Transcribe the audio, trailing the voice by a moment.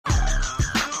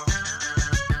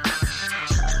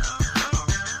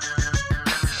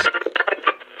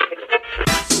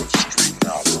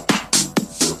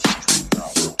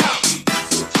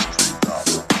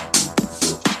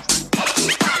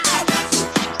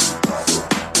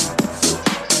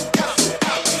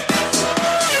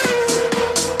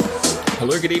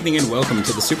good evening and welcome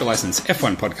to the Super License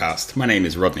F1 podcast. My name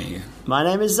is Rodney. My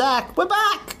name is Zach. We're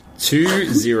back!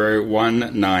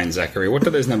 2019, Zachary. What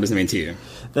do those numbers mean to you?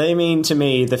 They mean to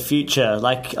me the future.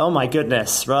 Like, oh my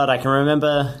goodness, Rod, I can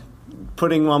remember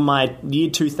putting on my year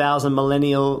 2000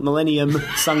 millennium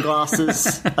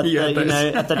sunglasses at,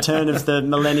 at the turn of the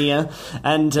millennia.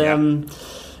 And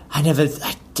I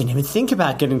didn't even think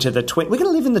about getting to the 20s. We're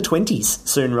going to live in the 20s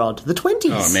soon, Rod. The 20s.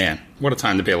 Oh, man. What a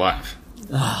time to be alive.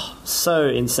 Oh, so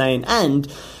insane. And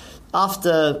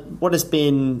after what has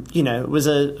been, it was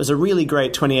a really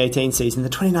great 2018 season, the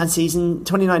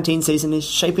 2019 season is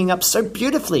shaping up so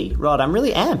beautifully. Rod, I'm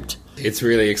really amped. It's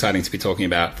really exciting to be talking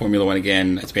about Formula One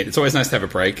again. It's always nice to have a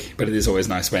break, but it is always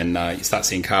nice when you start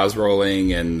seeing cars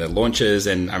rolling and the launches.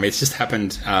 And I mean, it's just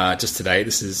happened just today.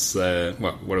 This is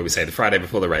what do we say? The Friday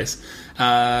before the race.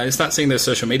 You start seeing those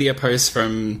social media posts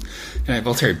from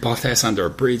Valtteri Bottas under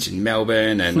a bridge in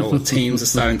Melbourne, and all the teams are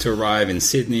starting to arrive in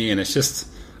Sydney, and it's just.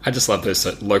 I just love those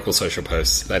local social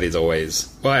posts. That is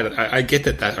always... Well, I get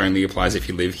that only applies if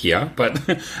you live here, but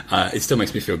it still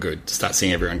makes me feel good to start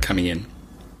seeing everyone coming in.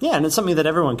 Yeah, and it's something that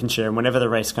everyone can share whenever the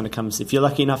race kind of comes. If you're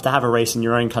lucky enough to have a race in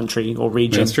your own country or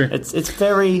region, that's true.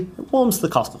 It warms the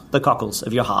cockles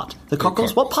of your heart. The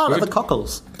cockles? What part good. Of the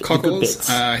cockles? The cockles, the good bits.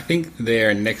 I think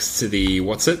they're next to the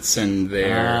whatsits and they're...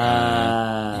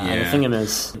 the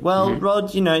thingamers. Well,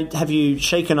 Rod, have you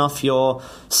shaken off your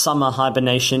summer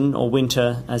hibernation, or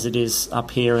winter as it is up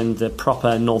here in the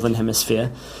proper northern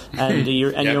hemisphere, and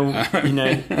you're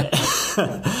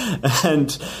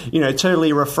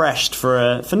totally refreshed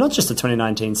for not just a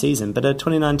 2019 season, but a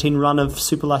 2019 run of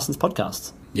Super License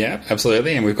podcasts. Yeah,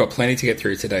 absolutely. And we've got plenty to get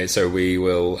through today. So we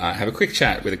will have a quick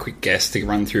chat with a quick guest to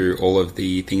run through all of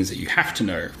the things that you have to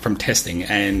know from testing.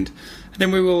 And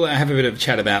then we will have a bit of a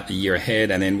chat about the year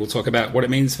ahead. And then we'll talk about what it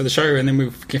means for the show. And then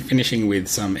we're finishing with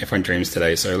some F1 dreams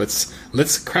today. So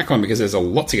let's crack on because there's a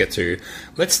lot to get to.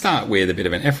 Let's start with a bit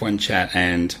of an F1 chat.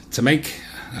 And to make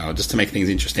things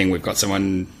interesting, we've got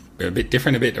someone a bit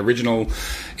different, a bit original.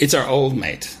 It's our old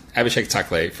mate, Abhishek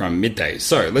Takle from Midday.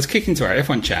 So let's kick into our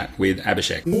F1 chat with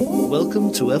Abhishek.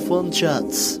 Welcome to F1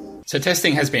 Chats. So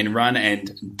testing has been run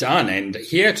and done, and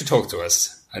here to talk to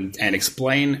us and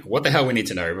explain what the hell we need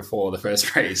to know before the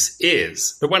first race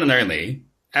is the one and only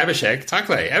Abhishek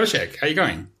Takle. Abhishek, how are you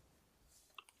going?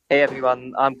 Hey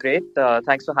everyone, I'm great.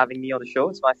 Thanks for having me on the show.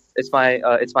 It's my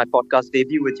podcast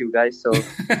debut with you guys, so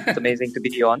it's amazing to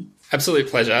be on. Absolute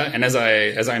pleasure. And as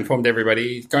I informed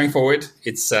everybody, going forward,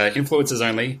 it's influencers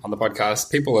only on the podcast.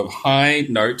 People of high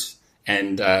note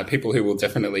and people who will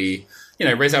definitely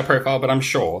raise our profile. But I'm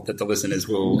sure that the listeners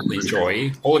will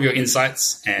enjoy all of your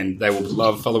insights and they will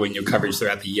love following your coverage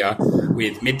throughout the year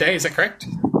with Midday. Is that correct?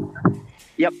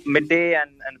 Yep, Midday and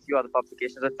a few other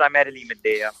publications, but primarily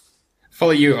Midday. Yeah.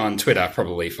 Follow you on Twitter,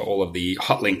 probably, for all of the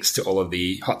hot links to all of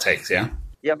the hot takes, yeah?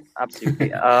 Yep,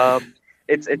 absolutely.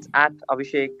 It's at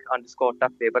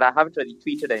Abhishek_Takle, but I haven't really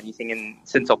tweeted anything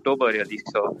since October, really,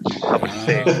 so I would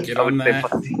say... Get on that.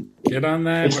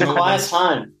 It's the quiet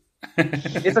time.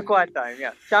 It's a quiet time,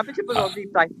 yeah. Championship was already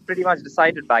pretty much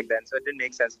decided back then, so it didn't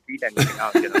make sense to tweet anything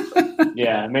out, So.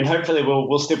 Yeah, I mean, hopefully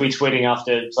we'll still be tweeting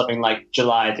after something like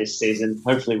July this season.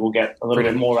 Hopefully we'll get a little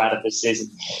bit more out of this season.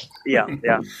 Yeah.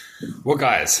 Well,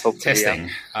 guys, hopefully, testing.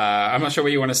 Yeah. I'm not sure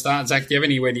where you want to start. Zach, do you have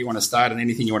anywhere you want to start and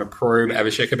anything you want to probe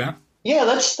Abhishek about? Yeah,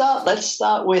 let's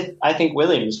start with, I think,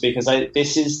 Williams, because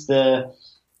this is the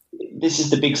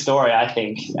big story, I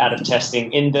think, out of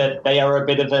testing, in that they are a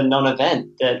bit of a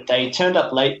non-event, that they turned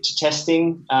up late to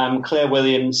testing. Claire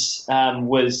Williams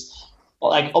was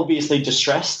obviously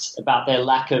distressed about their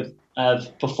lack of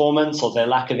performance, or their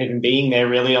lack of even being there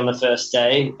really on the first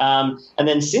day. And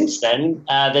then since then,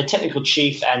 their technical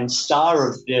chief and star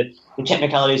of the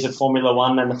technicalities of Formula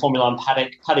One and the Formula One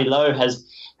paddock, Paddy Lowe, has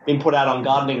been put out on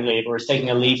gardening leave, or is taking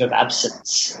a leave of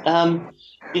absence.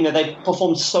 They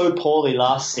performed so poorly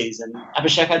last season.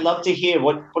 Abhishek, I'd love to hear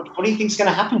what do you think is going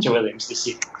to happen to Williams this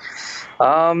year?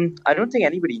 I don't think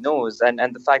anybody knows, and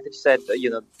the fact that you said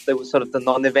there was sort of the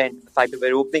non-event, the fact that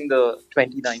we're opening the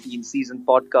 2019 season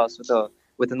podcast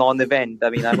with a non-event. I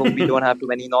mean, I hope we don't have too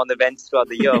many non-events throughout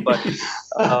the year, but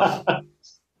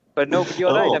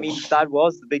you're right. I mean, that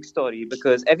was the big story,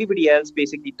 because everybody else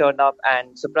basically turned up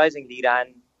and surprisingly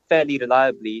ran fairly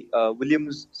reliably.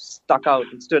 Williams stuck out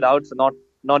and stood out for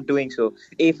not doing so.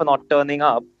 For not turning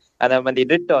up, and then when they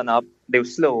did turn up, they were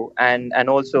slow, and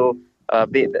also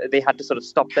they had to sort of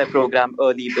stop their program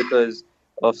early because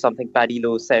of something Paddy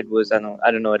Lowe said was, I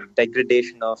don't know, a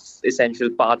degradation of essential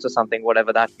parts or something,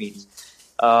 whatever that means.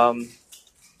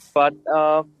 But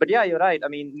yeah, you're right. I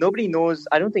mean, nobody knows.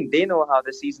 I don't think they know how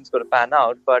the season's going to pan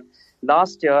out. But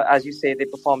last year, as you say, they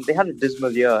performed. They had a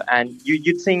dismal year, and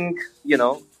you'd think,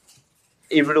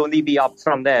 it would only be up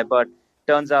from there. But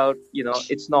turns out,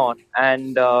 it's not.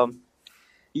 And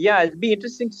yeah, it'd be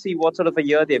interesting to see what sort of a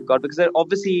year they've got, because they're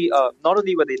obviously not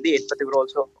only were they late, but they were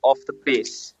also off the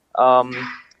pace.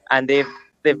 And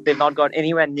they've not got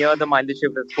anywhere near the mileage they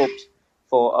would have hoped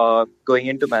for going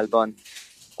into Melbourne.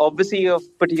 Obviously, of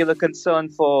particular concern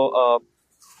for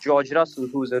George Russell,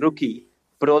 who's a rookie,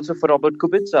 but also for Robert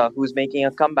Kubica, who's making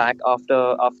a comeback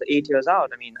after 8 years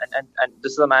out. I mean, and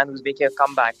this is a man who's making a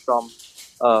comeback from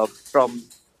a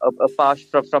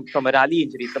rally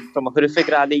injury, from a horrific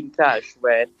rallying crash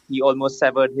where he almost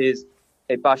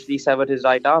partially severed his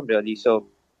right arm, really. So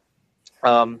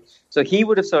he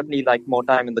would have certainly liked more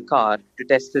time in the car to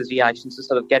test his reactions, to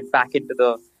sort of get back into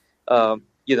the,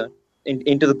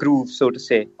 into the groove, so to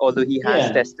say, although he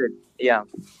has tested. Yeah.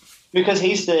 Because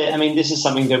this is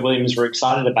something that Williams were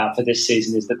excited about for this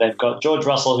season, is that they've got George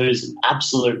Russell, who's an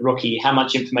absolute rookie. How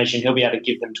much information he'll be able to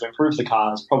give them to improve the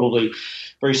car is probably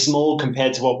very small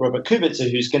compared to what Robert Kubica,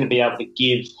 who's going to be able to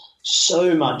give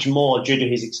so much more due to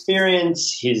his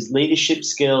experience, his leadership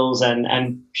skills,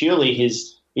 and purely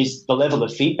the level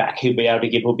of feedback he'll be able to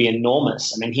give will be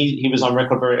enormous. I mean, he was on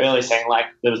record very early saying, like,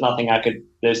 there was nothing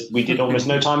we did almost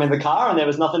no time in the car and there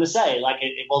was nothing to say. Like,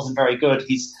 it wasn't very good.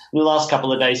 In the last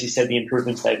couple of days, he said the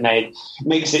improvements they've made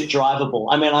makes it drivable.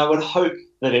 I mean, I would hope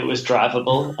that it was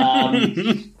drivable.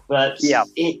 But yeah,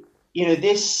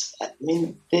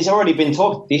 there's already been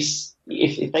talk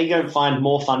if they don't find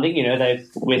more funding, they've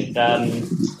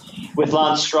with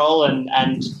Lance Stroll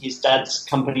and his dad's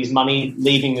company's money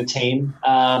leaving the team,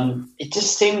 it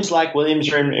just seems like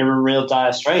Williams are in real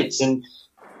dire straits. And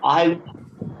I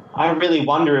really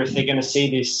wonder if they're going to see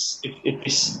this, if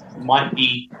this might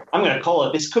be, I'm going to call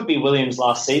it, this could be Williams'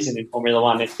 last season in Formula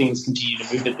One if things continue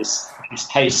to move at this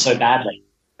pace so badly.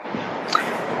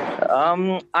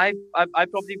 I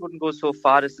probably wouldn't go so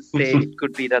far as to say it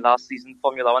could be their last season in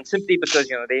Formula One, simply because,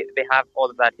 they have all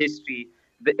of that history.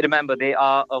 Remember, they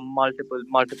are a multiple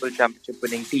championship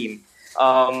winning team.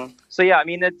 So yeah, I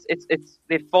mean,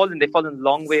 they've fallen a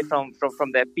long way from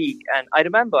their peak. And I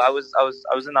remember I was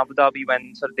in Abu Dhabi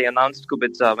when sort of they announced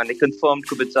Kubica, when they confirmed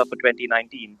Kubica for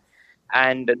 2019,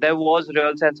 and there was a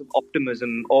real sense of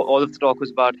optimism. All of the talk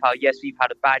was about how, yes, we've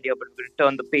had a bad year, but we're going to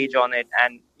turn the page on it.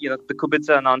 And the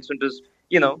Kubica announcement was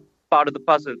part of the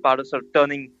puzzle, part of sort of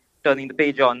turning the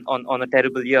page on a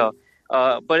terrible year.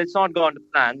 But it's not gone to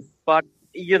plan. But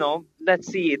let's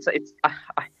see.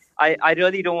 I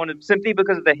really don't want to, simply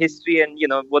because of the history and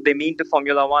what they mean to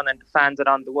Formula One and to fans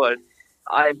around the world.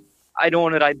 I don't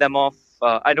want to write them off.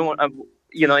 I don't want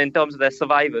in terms of their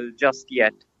survival just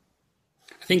yet.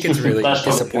 I think it's really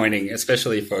disappointing,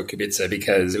 especially for Kubica,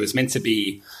 because it was meant to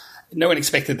be. No one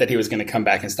expected that he was going to come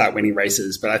back and start winning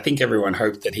races, but I think everyone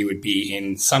hoped that he would be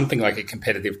in something like a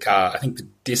competitive car. I think the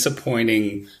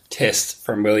disappointing test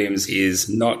from Williams is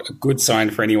not a good sign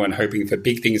for anyone hoping for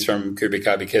big things from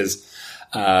Kubica, because,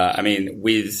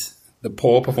 with the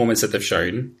poor performance that they've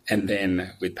shown, and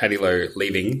then with Paddy Lowe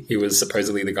leaving, he was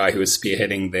supposedly the guy who was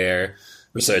spearheading their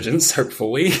resurgence,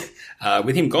 hopefully.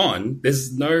 With him gone,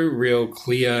 there's no real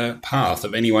clear path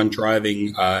of anyone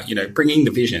driving, bringing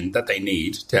the vision that they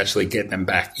need to actually get them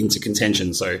back into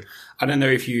contention. So I don't know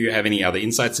if you have any other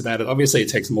insights about it. Obviously, it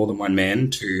takes more than one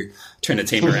man to turn a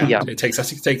team around. Yeah. It takes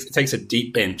a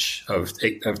deep bench of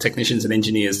technicians and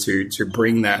engineers to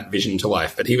bring that vision to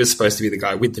life. But he was supposed to be the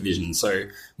guy with the vision. So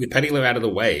with Paddy Lowe out of the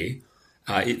way,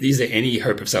 is there any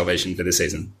hope of salvation for this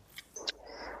season?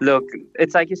 Look,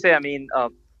 it's like you say. I mean,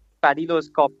 Paddy Lowe's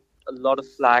copped a lot of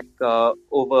flack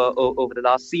over the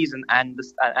last season and the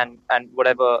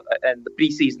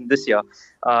preseason this year,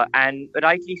 and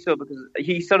rightly so, because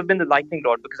he's sort of been the lightning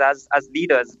rod. Because as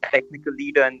leader, as technical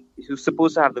leader, and who's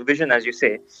supposed to have the vision, as you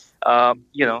say,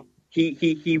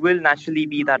 he will naturally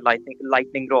be that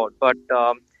lightning rod. But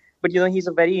he's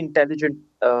a very intelligent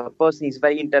person. He's a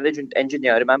very intelligent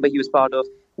engineer. Remember, he was part of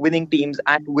winning teams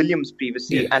at Williams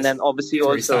previously, and then obviously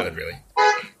also. He started, really.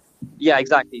 Yeah,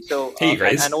 exactly. So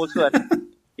and also at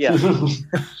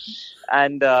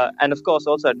and of course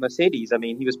also at Mercedes. I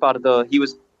mean, he was part of the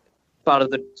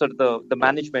sort of the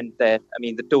management there. I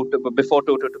mean, before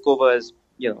Toto took over as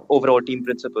overall team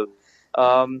principal.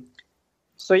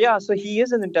 So he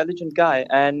is an intelligent guy,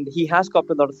 and he has copped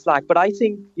a lot of flack. But I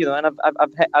think and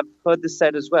I've heard this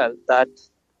said as well, that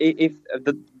if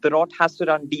the rot has to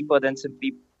run deeper than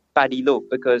simply Paddy Lowe,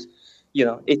 because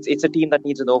it's a team that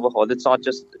needs an overhaul. It's not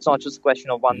just a question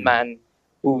of one man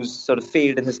who's sort of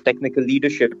failed in his technical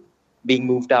leadership being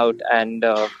moved out and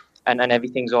and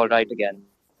everything's all right again.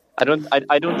 I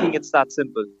don't think it's that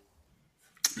simple.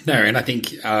 No, and I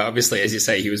think, obviously, as you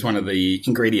say, he was one of the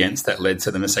ingredients that led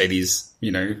to the Mercedes,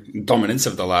 dominance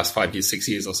of the last 5 years, 6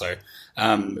 years or so.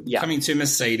 Coming to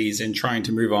Mercedes and trying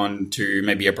to move on to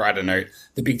maybe a brighter note,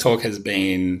 the big talk has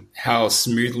been how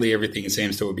smoothly everything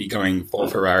seems to be going for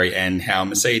Ferrari, and how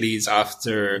Mercedes,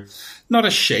 after not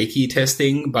a shaky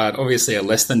testing, but obviously a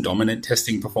less than dominant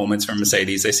testing performance from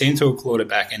Mercedes, they seem to have clawed it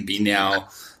back and be now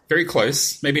very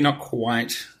close, maybe not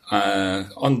quite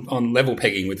on level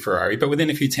pegging with Ferrari, but within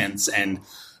a few tenths. And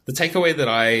the takeaway that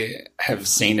I have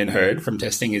seen and heard from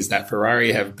testing is that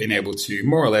Ferrari have been able to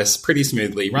more or less pretty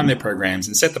smoothly run their programs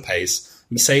and set the pace.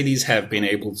 Mercedes have been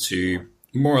able to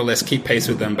more or less keep pace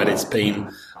with them, but it's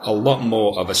been a lot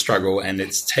more of a struggle, and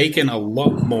it's taken a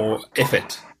lot more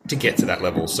effort to get to that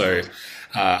level. So,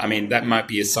 that might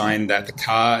be a sign that the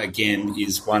car, again,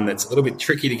 is one that's a little bit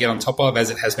tricky to get on top of, as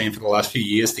it has been for the last few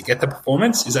years, to get the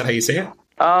performance. Is that how you see it?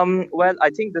 Well, I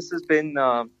think this has been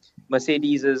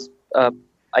Mercedes's,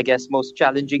 I guess, most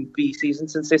challenging pre-season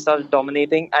since they started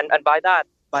dominating. And by that,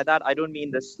 I don't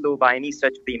mean the slow by any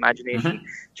stretch of the imagination.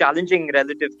 Mm-hmm. Challenging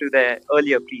relative to their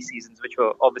earlier pre-seasons, which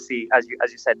were obviously, as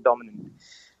you said, dominant.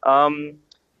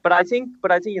 But I think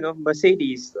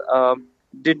Mercedes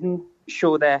didn't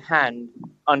show their hand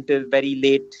until very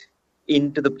late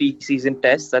into the pre-season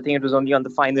tests. I think it was only on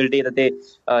the final day that they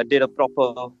did a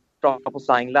proper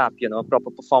flying lap,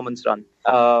 proper performance run.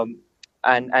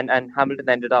 And Hamilton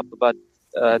ended up about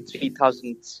 3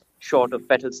 thousandths short of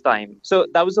Vettel's time. So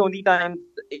that was the only time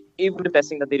in the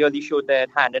testing that they really showed their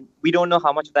hand. And we don't know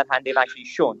how much of that hand they've actually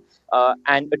shown.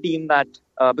 And a team that,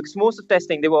 because most of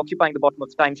testing, they were occupying the bottom of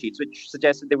the timesheets, which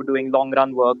suggested they were doing long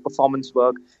run work, performance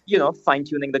work,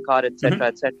 fine-tuning the car, etc.,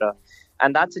 etc.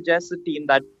 And that suggests a team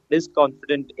that is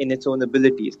confident in its own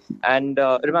abilities. And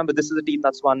remember, this is a team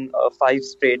that's won 5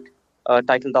 straight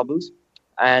title doubles.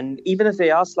 And even if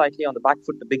they are slightly on the back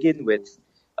foot to begin with,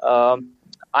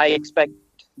 I expect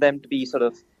them to be sort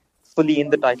of fully in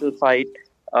the title fight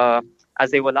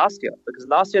as they were last year. Because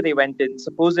last year they went in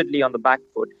supposedly on the back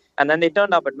foot, and then they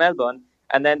turned up at Melbourne,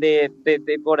 and then they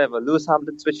whatever, Lewis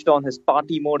Hamilton switched on his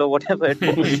party mode or whatever it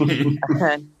was,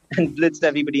 and blitzed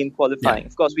everybody in qualifying. Yeah.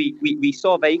 Of course, we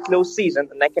saw a very close season,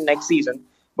 a neck and neck season,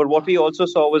 but what we also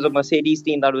saw was a Mercedes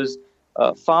team that was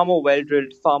far more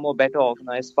well-drilled, far more better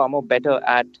organized, far more better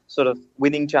at sort of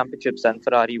winning championships than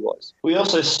Ferrari was. We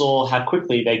also saw how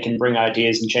quickly they can bring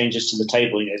ideas and changes to the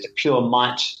table. The pure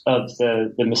might of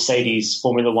the Mercedes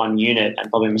Formula One unit, and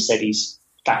probably Mercedes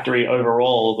factory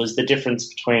overall, was the difference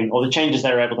between, or the changes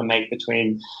they were able to make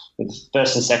between the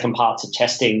first and second parts of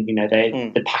testing.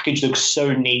 The package looks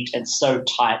so neat and so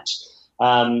tight.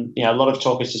 A lot of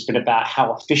talk has just been about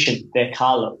how efficient their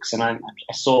car looks. And I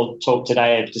saw talk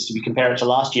today, just if you compare it to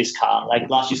last year's car, like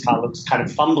last year's car looks kind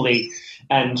of fumbly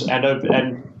and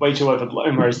way too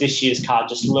overblown, whereas this year's car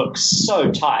just looks so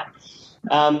tight.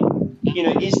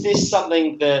 Is this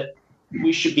something that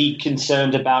we should be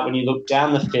concerned about when you look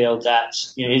down the field at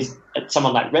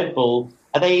someone like Red Bull?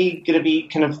 Are they going to be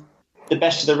kind of the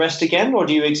best of the rest again, or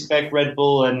do you expect Red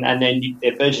Bull and then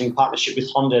their burgeoning partnership with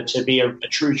Honda to be a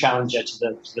true challenger to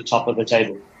the top of the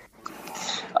table?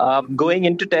 Going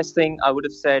into testing, I would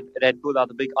have said Red Bull are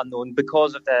the big unknown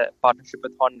because of their partnership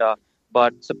with Honda.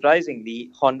 But surprisingly,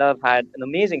 Honda have had an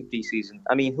amazing pre-season.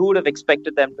 I mean, who would have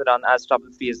expected them to run as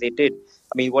trouble-free as they did?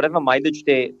 I mean, whatever mileage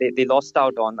they lost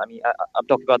out on, I'm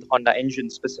talking about the Honda engine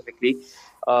specifically,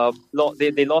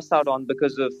 they lost out on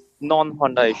because of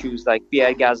non-Honda issues like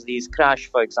Pierre Gasly's crash,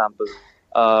 for example,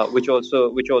 which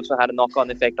also had a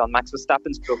knock-on effect on Max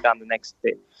Verstappen's program the next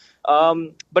day.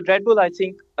 But Red Bull, I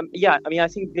think, I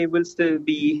think they will still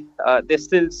be, they're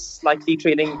still slightly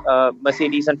trailing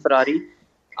Mercedes and Ferrari.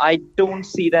 I don't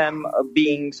see them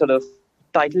being sort of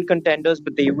title contenders,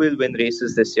 but they will win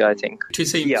races this year, I think. Two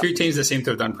teams that seem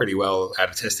to have done pretty well out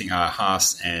of testing are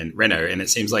Haas and Renault, and it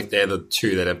seems like they're the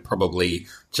two that are probably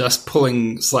just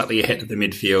pulling slightly ahead of the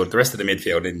rest of the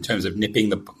midfield in terms of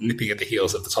nipping at the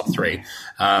heels of the top three.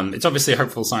 It's obviously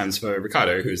hopeful signs for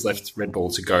Ricciardo, who's left Red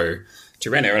Bull to go to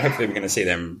Renault, and hopefully we're going to see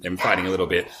them fighting a little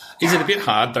bit. Is it a bit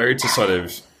hard, though, to sort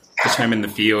of determine the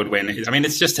field when,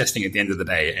 it's just testing at the end of the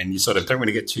day, and you sort of don't want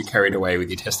to get too carried away with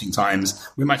your testing times.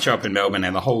 We might show up in Melbourne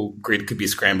and the whole grid could be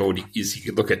scrambled. You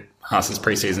could look at Haas's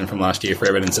preseason from last year for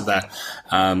evidence of that.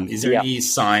 Is there any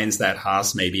signs that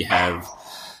Haas maybe have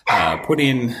put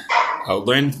in,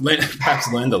 learned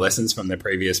the lessons from their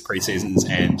previous preseasons,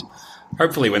 and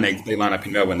hopefully when they line up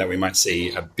in Melbourne that we might see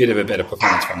a bit of a better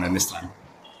performance from them this time?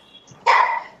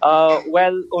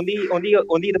 Well, only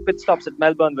the pit stops at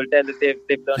Melbourne will tell that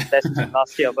they've learned lessons from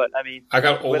last year. But I mean, I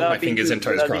got all of my fingers and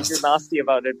toes crossed. Being too nasty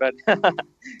about it, but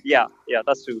yeah,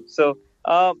 that's true. So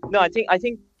no, I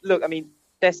think. Look, I mean,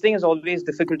 testing is always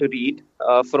difficult to read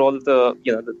for all of the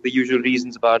the usual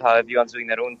reasons about how everyone's doing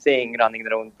their own thing, running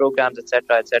their own programs,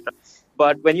 etc., etc.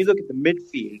 But when you look at the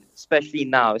midfield, especially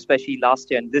now, especially last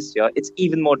year and this year, it's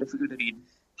even more difficult to read.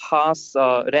 Haas,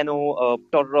 Renault,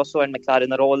 Toro Rosso, and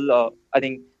McLaren are all, I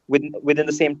think, within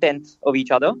the same tenth of each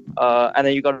other, and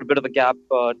then you got a bit of a gap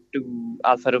to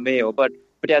Alfa Romeo. But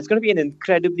yeah, it's going to be an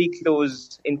incredibly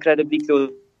close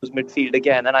midfield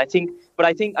again. And I do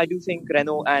think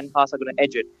Renault and Haas are going to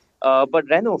edge it. But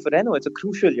for Renault, it's a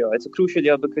crucial year. It's a crucial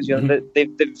year because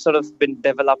they've sort of been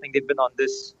developing. They've been on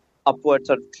this upward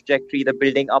sort of trajectory. They're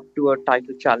building up to a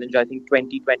title challenge. I think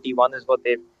 2021 is what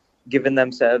they've given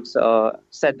themselves,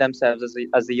 set themselves as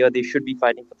the year they should be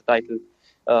fighting for the title.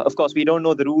 Of course, we don't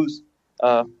know the rules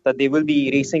that they will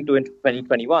be racing to in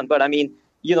 2021. But I mean,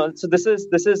 so this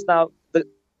is now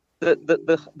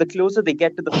the closer they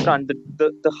get to the front,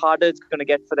 the harder it's going to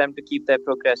get for them to keep their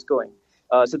progress going.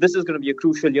 So this is going to be a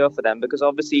crucial year for them because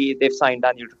obviously they've signed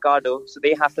Daniel Ricciardo, so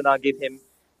they have to now give him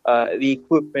the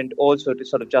equipment also to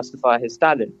sort of justify his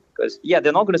talent. Because they're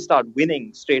not going to start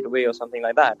winning straight away or something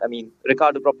like that. I mean,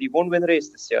 Ricciardo probably won't win a race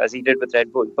this year as he did with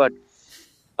Red Bull, but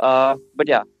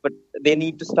they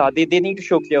need to start. They need to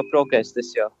show clear progress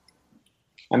this year.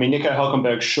 I mean, Nico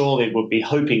Hülkenberg surely would be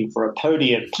hoping for a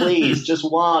podium. Please, just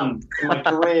one in my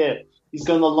career. He's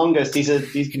gone the longest. He's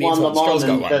won Le Mans.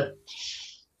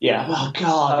 Yeah. Oh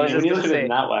God. When you look at it in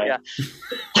that way. Yeah.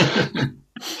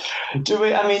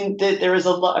 I mean, there is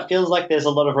a lot. It feels like there's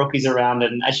a lot of rookies around,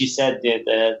 and as you said,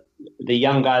 the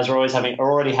young guys are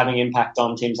already having impact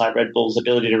on teams like Red Bull's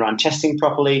ability to run testing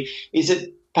properly. Is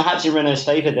it perhaps in Renault's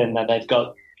favour then that they've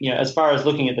got, as far as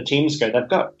looking at the teams go, they've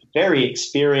got very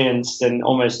experienced and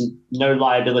almost no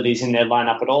liabilities in their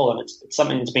lineup at all, and it's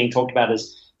something that's being talked about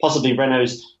as possibly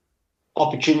Renault's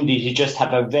opportunity to just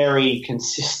have a very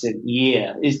consistent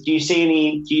year. Do you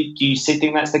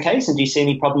think that's the case, and do you see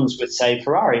any problems with, say,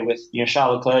 Ferrari, with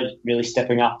Charles Leclerc really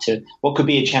stepping up to what could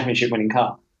be a championship-winning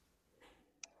car?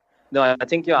 No, I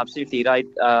think you're absolutely right.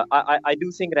 I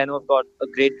do think Renault have got a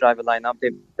great driver lineup.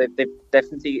 They've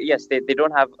definitely, yes, they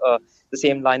don't have the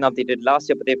same lineup they did last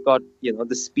year, but they've got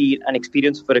the speed and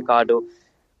experience of Ricciardo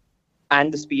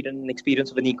and the speed and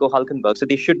experience of Nico Hülkenberg. So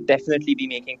they should definitely be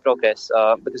making progress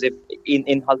because if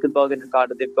in Hülkenberg and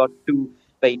Ricciardo, they've got two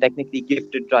very technically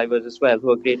gifted drivers as well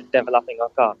who are great at developing a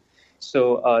car.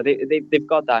 So they've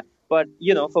got that. But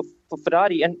for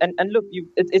Ferrari and look,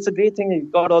 it's a great thing that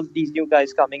you've got all these new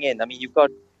guys coming in. I mean,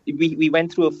 we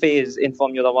went through a phase in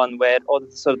Formula One where all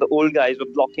the old guys were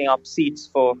blocking up seats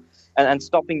for and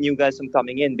stopping new guys from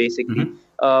coming in, basically.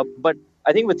 Mm-hmm. But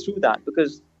I think we're through that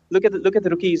because look at the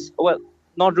rookies. Well,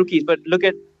 not rookies, but look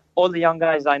at all the young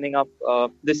guys lining up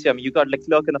this year. I mean, you got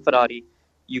Leclerc in a Ferrari,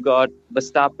 you got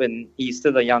Verstappen, he's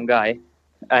still a young guy,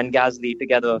 and Gasly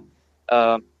together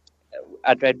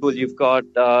at Red Bull. You've got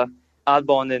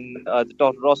Albon in the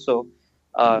Toro Rosso,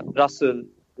 Russell,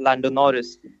 Lando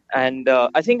Norris, and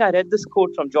I think I read this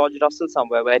quote from George Russell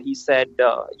somewhere where he said,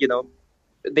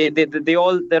 they're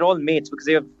all mates because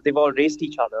they've all raced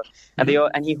each other,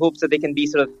 and he hopes that they can be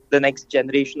sort of the next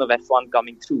generation of F1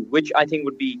 coming through, which I think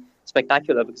would be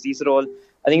spectacular because these are all.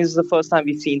 I think this is the first time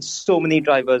we've seen so many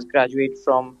drivers graduate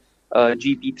from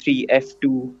GP3,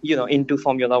 F2, into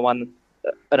Formula One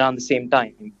around the same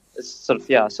time. So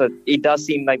it does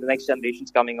seem like the next generation's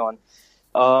coming on.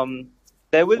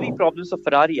 There will be problems for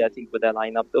Ferrari, I think, with their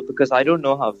lineup, though, because I don't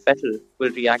know how Vettel will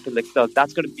react to Leclerc.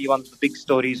 That's going to be one of the big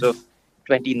stories of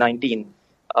 2019,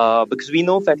 because we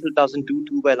know Vettel doesn't do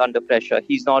too well under pressure.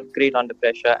 He's not great under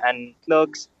pressure, and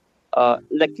Leclerc's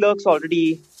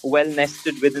already well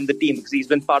nested within the team because he's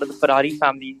been part of the Ferrari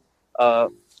family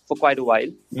for quite a while.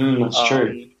 That's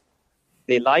true.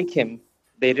 They like him.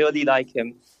 They really like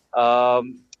him.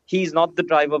 He's not the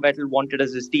driver Vettel wanted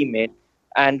as his teammate.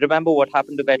 And remember what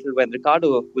happened to Vettel when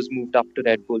Ricciardo was moved up to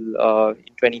Red Bull in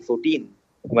 2014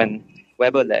 when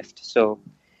Webber left. So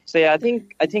yeah, I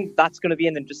think that's going to be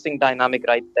an interesting dynamic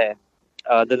right there.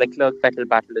 The Leclerc-Vettel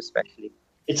battle especially.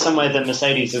 It's somewhere that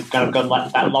Mercedes have kind of got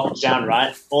that locked down,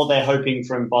 right? All they're hoping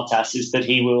from Bottas is that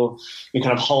he will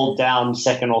kind of hold down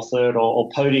second or third or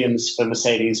podiums for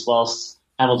Mercedes, whilst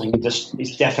Hamilton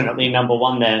is definitely number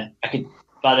one there.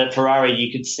 But at Ferrari,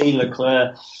 you could see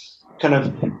Leclerc kind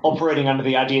of operating under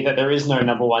the idea that there is no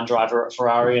number one driver at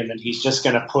Ferrari and that he's just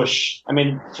going to push. I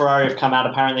mean, Ferrari have come out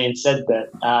apparently and said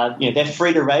that they're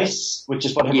free to race, which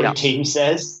is what every team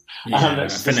says.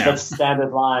 That's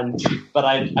standard line. But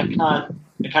I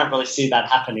can't really see that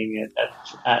happening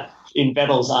in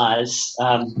Vettel's eyes.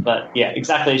 But yeah,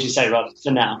 exactly as you say, Rod.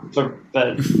 For now,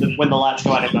 when the lights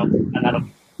go out, and that'll.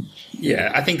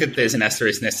 Yeah, I think that there's an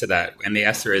asterisk next to that, and the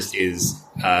asterisk is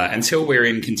until we're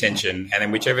in contention, and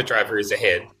then whichever driver is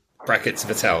ahead, brackets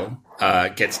Vettel,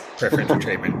 gets preferential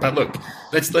treatment. But look,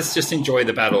 let's just enjoy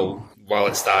the battle while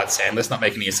it starts, and let's not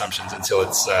make any assumptions until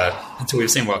we've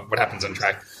seen what happens on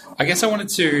track. I guess I wanted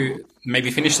to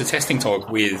maybe finish the testing talk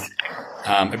with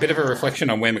a bit of a reflection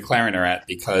on where McLaren are at,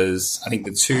 because I think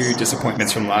the two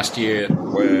disappointments from last year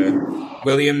were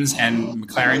Williams and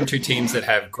McLaren, two teams that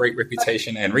have great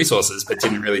reputation and resources but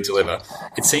didn't really deliver.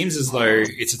 It seems as though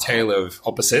it's a tale of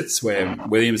opposites, where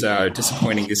Williams are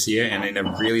disappointing this year and in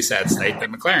a really sad state,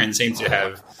 but McLaren seem to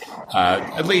have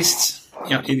at least,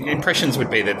 impressions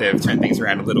would be that they've turned things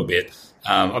around a little bit.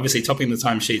 Obviously topping the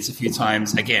timesheets a few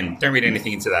times. Again, don't read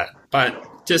anything into that. But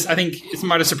I think it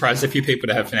might have surprised a few people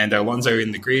to have Fernando Alonso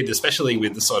in the grid, especially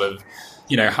with the sort of,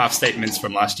 half statements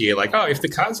from last year, like, oh, if the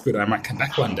car's good, I might come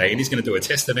back one day, and he's going to do a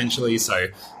test eventually. So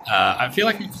I feel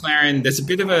like McLaren,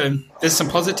 there's some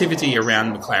positivity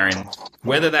around McLaren.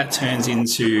 Whether that turns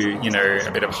into,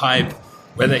 a bit of hype,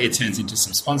 whether it turns into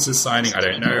some sponsors signing, I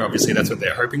don't know. Obviously, that's what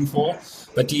they're hoping for.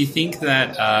 But do you think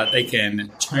that they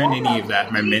can turn any of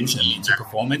that momentum into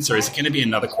performance, or is it going to be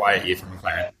another quiet year for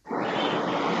McLaren?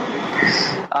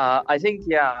 I think,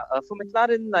 for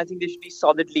McLaren, I think they should be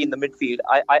solidly in the midfield.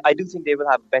 I do think they will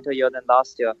have a better year than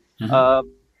last year. Mm-hmm.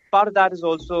 Part of that is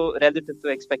also relative to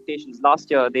expectations. Last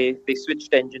year, they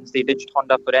switched engines, they ditched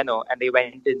Honda for Renault, and they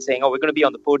went in saying, we're going to be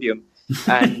on the podium.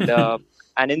 And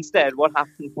and instead, what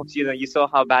happened was, you saw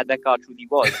how bad their car truly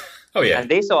was. Oh, yeah. And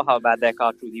they saw how bad their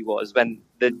car truly was when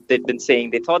they'd been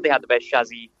saying they thought they had the best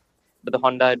chassis, but the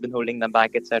Honda had been holding them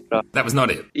back, etc. That was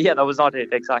not it. Yeah, that was not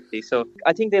it, exactly. So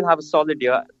I think they'll have a solid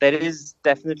year. There is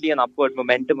definitely an upward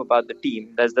momentum about the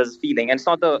team. There's a feeling. And it's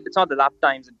not the lap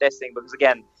times and testing, because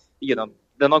again,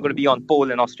 they're not going to be on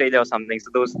pole in Australia or something.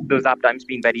 So those lap times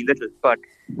mean very little. But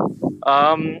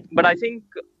I think,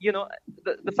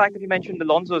 the fact that you mentioned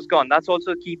Alonso is gone, that's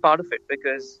also a key part of it,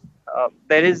 because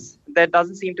there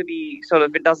doesn't seem to be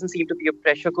a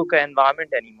pressure cooker environment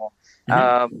anymore.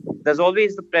 Mm-hmm. There's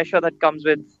always the pressure that comes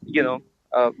with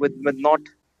not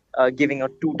giving a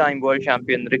two-time world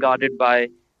champion regarded by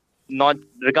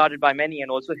many, and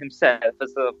also himself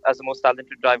as the most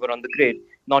talented driver on the grid,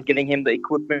 not giving him the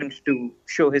equipment to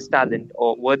show his talent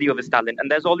or worthy of his talent.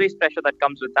 And there's always pressure that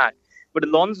comes with that. But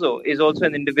Alonso is also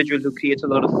an individual who creates a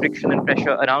lot of friction and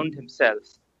pressure around himself,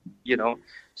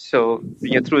 So,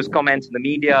 through his comments in the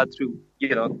media, through,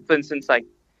 for instance, like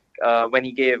when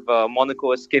he gave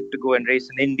Monaco a skip to go and race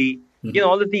in Indy, mm-hmm.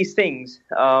 All of these things,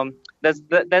 there's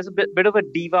a bit of a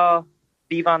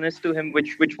diva-ness to him,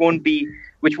 which won't be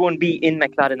in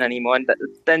McLaren anymore, and that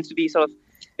tends to be sort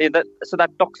of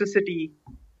that toxicity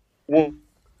won't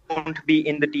be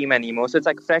in the team anymore. So it's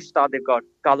like a fresh start. They've got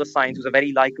Carlos Sainz, who's a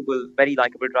very likable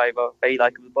driver, very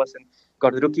likable person.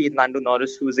 Got a rookie in Lando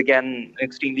Norris, who's again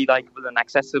extremely likable and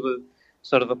accessible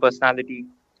sort of a personality.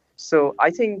 So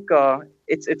I think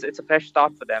it's a fresh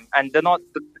start for them, and they're not.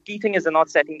 The key thing is they're not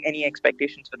setting any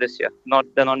expectations for this year.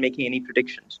 They're not making any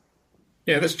predictions.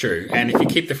 Yeah, that's true. And if you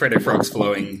keep the Freddo frogs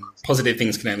flowing, positive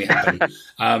things can only happen.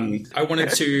 I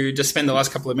wanted to just spend the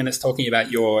last couple of minutes talking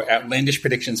about your outlandish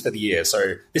predictions for the year.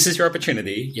 So this is your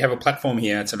opportunity. You have a platform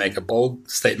here to make a bold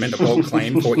statement, a bold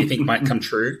claim for what you think might come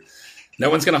true.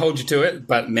 No one's going to hold you to it,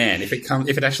 but man, if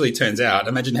it actually turns out,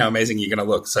 imagine how amazing you're going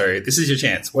to look. So this is your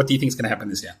chance. What do you think is going to happen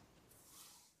this year?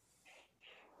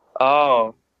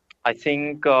 Oh, I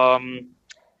think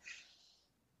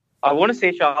I want to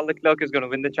say Charles Leclerc is going to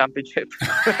win the championship.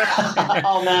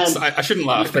 Oh, man. So I shouldn't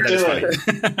laugh, but that is funny.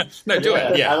 No, do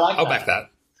it. Yeah, I'll back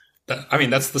that.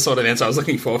 That's the sort of answer I was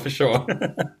looking for sure.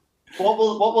 What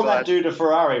will that do to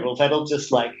Ferrari? Will Vettel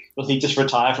will he just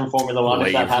retire from Formula One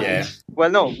if that happens? Yeah. Well,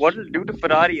 no. What it'll do to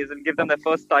Ferrari is it'll give them their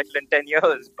first title in 10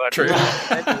 years. But true.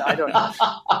 Vettel, I don't know.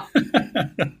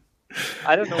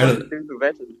 I don't know what to do to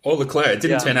Vettel. Or Leclerc. It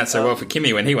didn't turn out so well for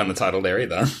Kimi when he won the title there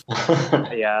either.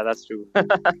 Yeah, that's true.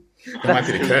 It might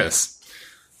be the curse.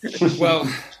 Well,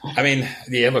 I mean,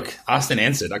 yeah, look, asked and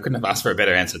answered. I couldn't have asked for a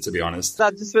better answer, to be honest.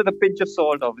 That's just with a pinch of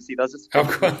salt, obviously. That's just of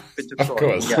course. A pinch of salt.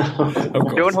 Course. Yeah. Of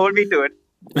course. Don't hold me to it.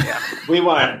 Yeah. We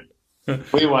won't. We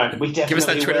definitely give us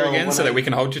that Twitter again so that we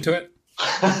can hold you to it.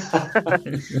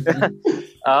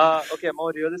 Okay, a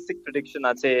more realistic prediction,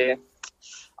 I'd say.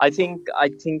 I think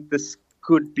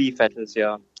could be Vettel's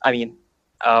year. I mean,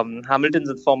 Hamilton's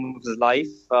in the form of his life.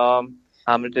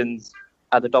 Hamilton's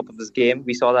at the top of his game.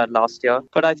 We saw that last year,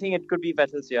 but I think it could be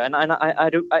Vettel's year, and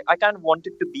I kind of want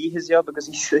it to be his year because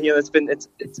he's,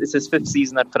 it's his 5th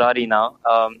season at Ferrari now.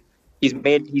 He's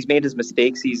made his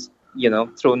mistakes. He's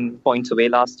thrown points away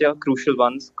last year, crucial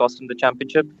ones, cost him the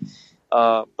championship.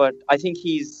 But I think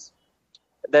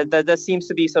there seems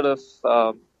to be sort of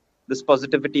this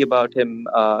positivity about him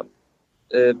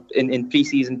in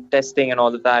pre-season testing and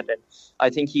all of that, and I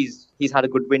think he's had a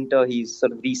good winter. He's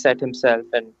sort of reset himself,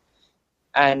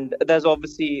 and there's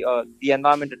obviously the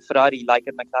environment at Ferrari, like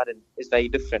at McLaren, is very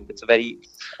different. It's a very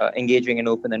engaging and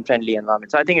open and friendly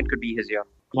environment. So I think it could be his year.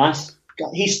 Nice.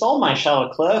 He stole my Charles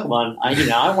Leclerc one.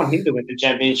 I want him to win the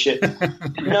championship.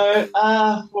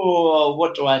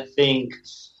 What do I think?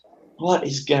 What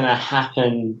is going to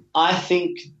happen? I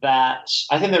think that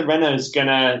Renault's going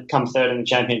to come third in the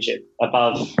championship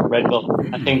above Red Bull.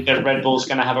 I think that Red Bull's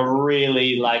going to have a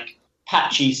really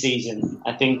patchy season.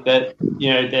 I think that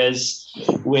there's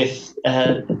with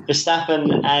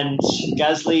Verstappen and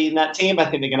Gasly in that team. I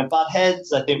think they're going to butt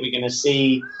heads. I think we're going to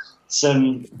see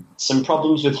some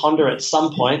problems with Honda at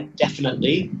some point,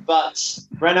 definitely. But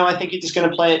Renault, I think, you're just going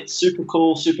to play it super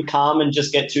cool, super calm, and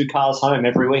just get 2 cars home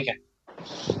every weekend.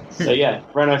 So yeah,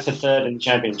 Renault for third in the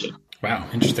championship. Wow,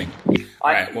 interesting.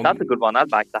 That's a good one. I'll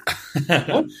back that.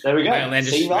 Oh, there we go. My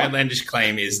outlandish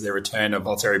claim is the return of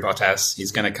Valtteri Bottas.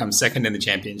 He's going to come second in the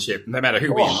championship. No matter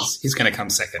who wins, he's going to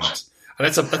come second.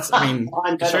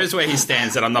 It shows where he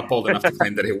stands that I'm not bold enough to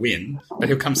claim that he'll win, but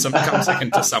he'll come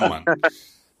second to someone.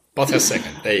 Bottas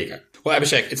second. There you go. Well,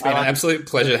 Abhishek, it's been an absolute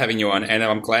pleasure having you on, and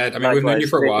I'm glad. I mean, we've known you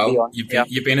for a while.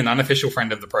 You've been an unofficial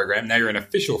friend of the program. Now you're an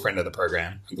official friend of the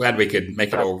program. I'm glad we could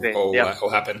make it all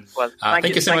happen. Well,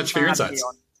 thank you so much for your insights.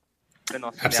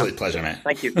 Awesome. Absolute pleasure, man.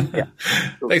 Thank you. Yeah.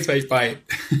 Cool. Thanks, mate. Bye.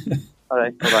 All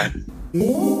right. Bye-bye.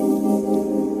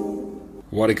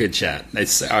 What a good chat.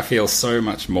 I feel so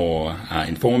much more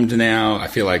informed now. I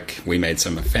feel like we made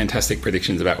some fantastic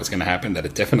predictions about what's going to happen that are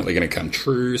definitely going to come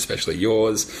true, especially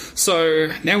yours.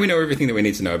 So now we know everything that we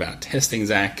need to know about testing,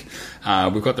 Zach.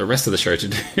 We've got the rest of the show to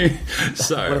do.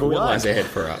 So what lies ahead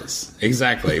for us?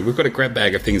 Exactly. We've got a grab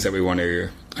bag of things that we want to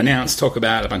announce, talk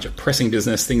about, a bunch of pressing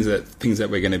business, things that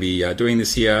we're going to be doing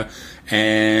this year.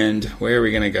 And where are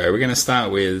we going to go? We're going to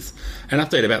start with an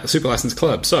update about the Super License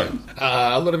Club. So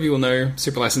a lot of you will know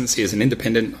Super License is an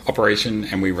independent operation,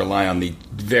 and we rely on the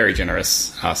very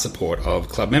generous support of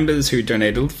club members who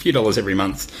donate a few dollars every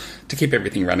month to keep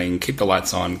everything running, keep the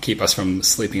lights on, keep us from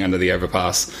sleeping under the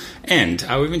overpass. And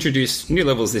we've introduced new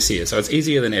levels this year, so it's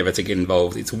easier than ever to get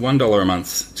involved. It's $1 a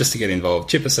month just to get involved.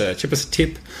 Chip us a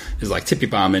tip. It's like tip your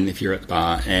barman if you're at the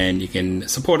bar, and you can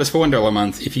support us for $1 a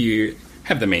month if you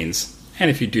have the means. And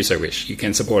if you do so wish, you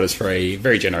can support us for a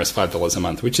very generous $5 a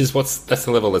month, which is that's the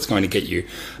level that's going to get you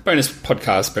bonus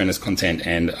podcasts, bonus content,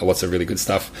 and lots of really good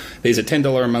stuff. There's a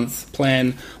 $10 a month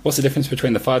plan. What's the difference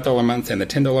between the $5 a month and the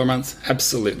 $10 a month?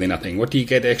 Absolutely nothing. What do you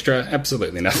get extra?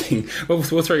 Absolutely nothing. We'll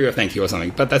throw you a thank you or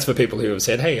something, but that's for people who have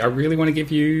said, hey, I really want to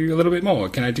give you a little bit more.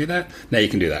 Can I do that? Now you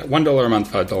can do that. $1 a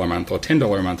month, $5 a month, or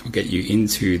 $10 a month will get you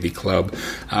into the club.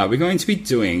 We're going to be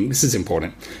doing, this is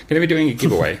important, going to be doing a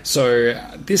giveaway. So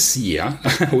this year,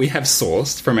 we have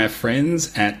sourced from our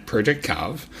friends at Project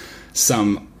Carve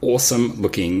some awesome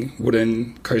looking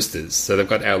wooden coasters. So they've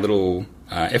got our little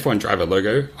F1 driver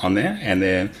logo on there,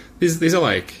 and these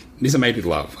are made with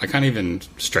love. I can't even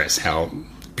stress how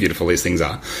beautiful these things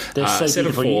are. They're so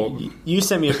beautiful. You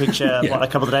sent me a picture a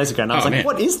couple of days ago, and I was like,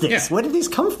 what is this? Yeah. Where did these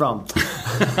come from?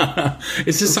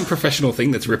 Is this some professional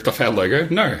thing that's ripped off our logo?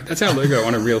 No, that's our logo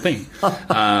on a real thing.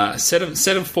 Set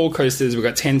of 4 coasters. We've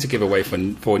got 10 to give away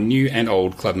for new and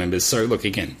old club members. So look,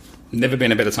 again, never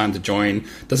been a better time to join.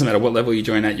 Doesn't matter what level you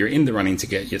join at, you're in the running to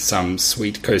get some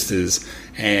sweet coasters.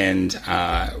 And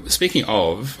speaking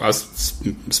of,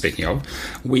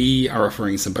 we are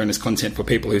offering some bonus content for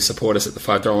people who support us at the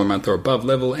 $5 a month or above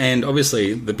level. And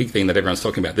obviously, the big thing that everyone's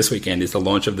talking about this weekend is the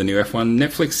launch of the new F1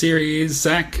 Netflix series.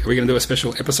 Zach, are we going to do a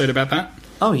special episode about that?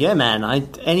 Oh yeah, man!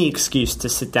 Any excuse to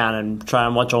sit down and try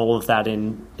and watch all of that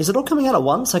in. Is it all coming out at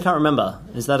once? I can't remember.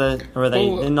 Is that or are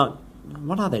they not?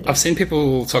 What are they doing? I've seen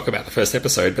people talk about the first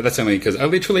episode, but that's only because I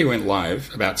literally went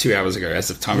live about 2 hours ago as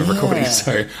of time of recording,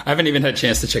 so I haven't even had a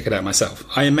chance to check it out myself.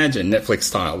 I imagine Netflix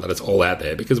style that it's all out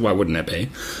there, because why wouldn't it be?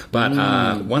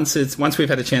 But once we've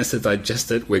had a chance to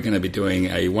digest it, we're going to be doing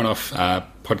a one-off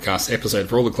podcast episode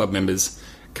for all the club members,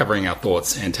 covering our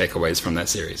thoughts and takeaways from that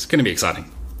series. It's going to be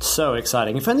exciting. So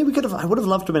exciting. If only I would have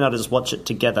loved to have been able to just watch it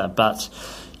together, but,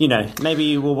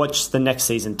 maybe we'll watch the next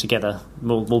season together.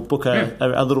 We'll book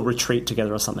a little retreat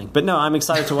together or something. But no, I'm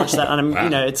excited to watch that, and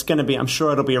I'm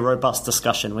sure it'll be a robust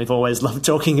discussion. We've always loved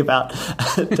talking about,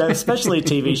 especially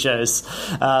TV shows,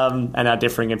 and our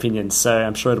differing opinions, so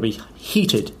I'm sure it'll be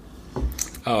heated.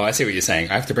 Oh, I see what you're saying.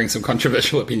 I have to bring some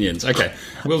controversial opinions. Okay,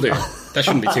 will do. That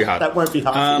shouldn't be too hard. That won't be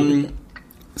hard.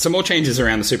 Some more changes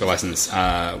around the Super License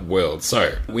world.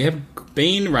 So, we have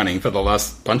been running for the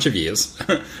last bunch of years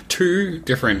 2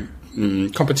 different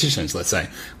competitions, let's say.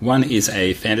 One is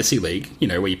a fantasy league,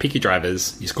 where you pick your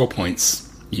drivers, you score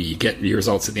points, you get your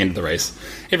results at the end of the race.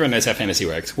 Everyone knows how fantasy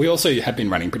works. We also have been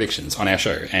running predictions on our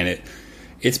show, and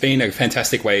it's been a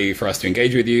fantastic way for us to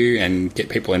engage with you and get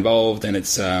people involved, and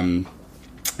it's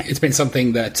been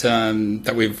something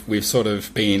that we've sort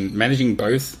of been managing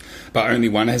both, but only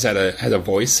one has had a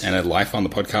voice and a life on the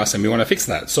podcast, and we want to fix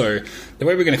that. So the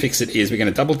way we're going to fix it is we're going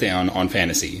to double down on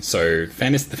fantasy. So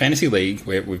the Fantasy League,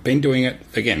 we've been doing it,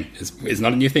 again, it's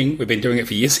not a new thing. We've been doing it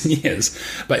for years and years.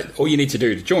 But all you need to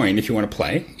do to join, if you want to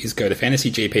play, is go to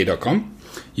fantasygp.com.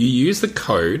 You use the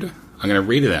code. I'm going to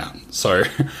read it out. So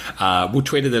we'll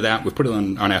tweet it out. We'll put it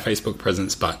on our Facebook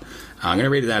presence, but I'm going to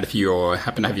read it out if you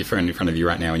happen to have your phone in front of you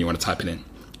right now and you want to type it in.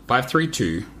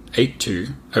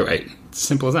 532-8208. It's as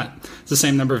simple as that. It's the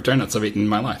same number of donuts I've eaten in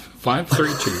my life.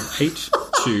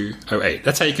 532-8208.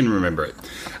 That's how you can remember it.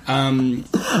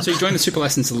 So you join the Super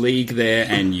License League there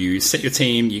and you set your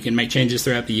team. You can make changes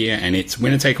throughout the year, and it's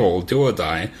winner take all, do or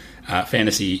die.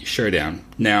 Fantasy Showdown.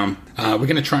 Now, we're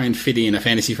going to try and fit in a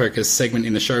fantasy-focused segment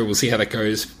in the show. We'll see how that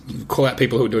goes. Call out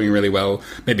people who are doing really well.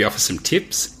 Maybe offer some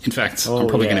tips. In fact, I'm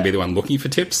probably going to be the one looking for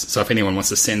tips. So if anyone wants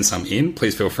to send some in,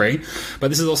 please feel free.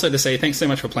 But this is also to say thanks so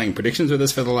much for playing predictions with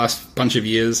us for the last bunch of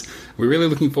years. We're really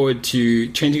looking forward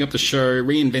to changing up the show,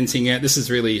 reinventing it. This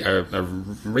is really a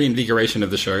reinvigoration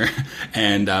of the show.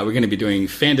 And we're going to be doing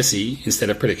fantasy instead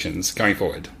of predictions going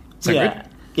forward. Sound good?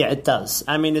 Yeah, it does.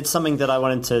 I mean, it's something that I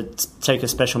wanted to take a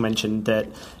special mention that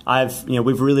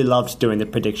we've really loved doing the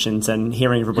predictions and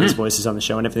hearing everybody's voices on the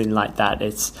show and everything like that.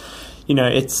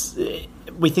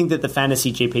 We think that the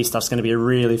fantasy GP stuff's going to be a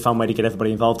really fun way to get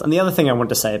everybody involved. And the other thing I wanted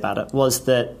to say about it was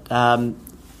that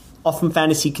often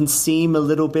fantasy can seem a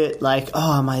little bit like,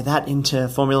 oh, am I that into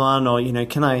Formula One? Or,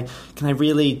 can I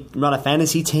really run a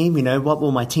fantasy team? What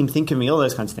will my team think of me? All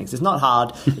those kinds of things. It's not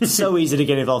hard. It's so easy to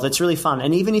get involved. It's really fun.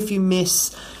 And even if you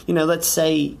miss, let's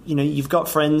say, you've got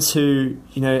friends who,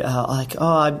 are like,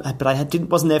 but I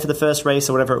wasn't there for the first race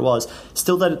or whatever it was.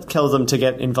 Still don't tell them to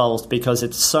get involved because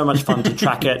it's so much fun to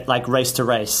track it like race to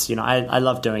race. I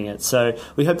love doing it. So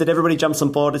we hope that everybody jumps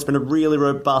on board. It's been a really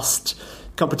robust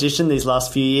competition these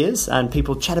last few years, and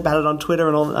people chat about it on Twitter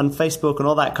and on Facebook and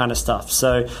all that kind of stuff.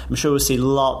 So I'm sure we'll see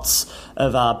lots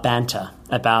of banter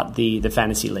about the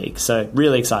Fantasy League. So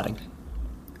really exciting.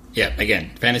 Yeah,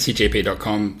 again,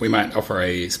 fantasygp.com. We might offer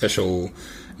a special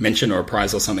mention or a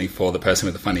prize or something for the person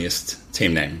with the funniest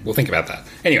team name. We'll think about that.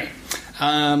 Anyway,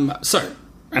 so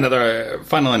another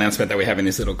final announcement that we have in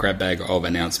this little grab bag of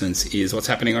announcements is what's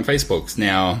happening on Facebook.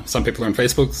 Now, some people are on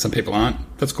Facebook, some people aren't.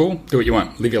 That's cool. Do what you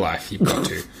want. Live your life. You've got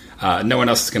to. No one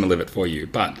else is going to live it for you.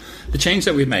 But the change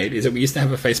that we've made is that we used to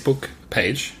have a Facebook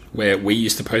page where we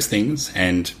used to post things,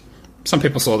 and some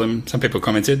people saw them, some people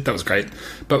commented. That was great.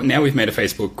 But now we've made a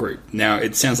Facebook group. Now,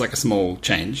 it sounds like a small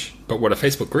change, but what a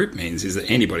Facebook group means is that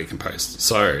anybody can post.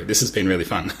 So this has been really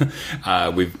fun.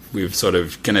 We've sort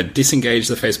of going to disengage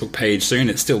the Facebook page soon.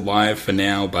 It's still live for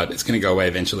now, but it's going to go away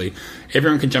eventually.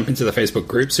 Everyone can jump into the Facebook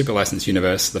group, Super License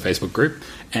Universe, the Facebook group,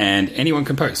 and anyone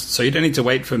can post. So you don't need to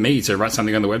wait for me to write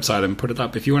something on the website and put it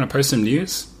up. If you want to post some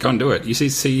news, go and do it. You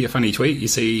see a funny tweet, you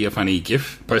see a funny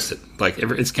GIF, post it.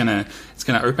 It's gonna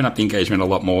open up the engagement a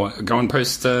lot more. Go and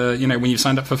post. When you've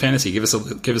signed up for fantasy, give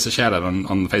us a shout out on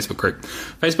the Facebook group.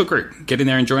 Facebook group, get in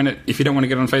there and join it. If you don't want to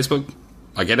get on Facebook,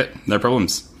 I get it. No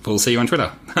problems. We'll see you on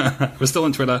Twitter. We're still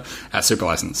on Twitter at Super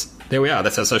License. There we are.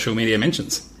 That's our social media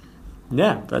mentions.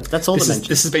 Yeah, that's all the mentions.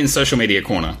 This has been Social Media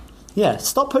Corner. Yeah,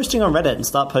 stop posting on Reddit and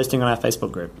start posting on our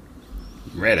Facebook group.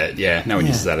 Reddit, yeah. No one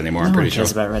uses that anymore, I'm pretty sure.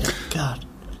 No one cares about Reddit. God.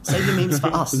 Save your memes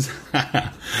for us.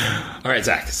 All right,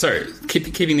 Zach. So,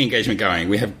 keeping the engagement going,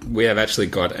 we have actually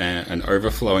got an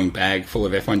overflowing bag full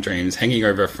of F1 dreams hanging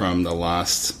over from the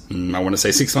last, I want to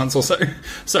say 6 months or so.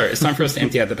 So, it's time for us to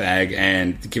empty out the bag,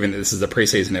 and given that this is a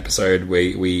pre-season episode,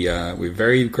 we're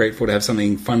very grateful to have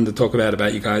something fun to talk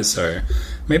about you guys. So,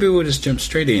 maybe we'll just jump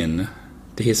straight in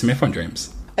to hear some F1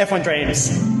 dreams. F1 dreams.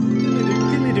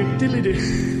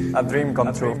 A dream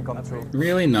come true.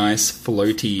 Really nice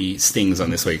floaty stings on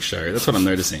this week's show. That's what I'm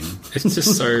noticing. It's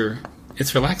just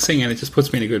it's relaxing and it just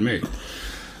puts me in a good mood.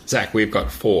 Zach, we've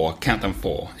got 4, count them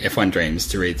 4, F1 dreams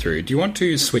to read through. Do you want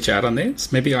to switch out on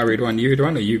these? Maybe I read one, you read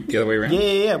one, or you the other way around?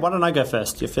 Yeah. Why don't I go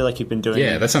first? You feel like you've been doing...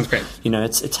 Yeah, that sounds great.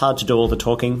 It's hard to do all the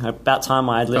talking. About time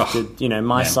I lifted,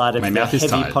 my side of the heavy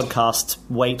podcast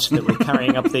weight that we're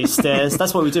carrying up these stairs.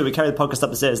 That's what we do. We carry the podcast up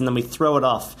the stairs and then we throw it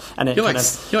off. And you're like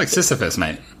Sisyphus,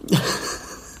 mate.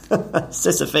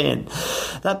 Sisyphean.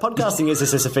 That podcasting is a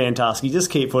Sisyphean task. You just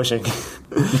keep pushing.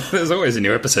 There's always a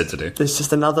new episode to do. There's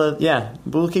just another,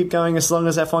 we'll keep going as long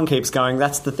as F1 keeps going.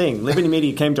 That's the thing. Liberty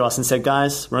Media came to us and said,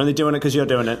 guys, we're only doing it because you're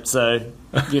doing it. So,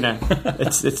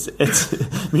 it's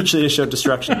mutually assured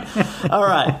destruction. All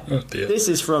right. Oh, dear. This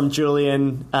is from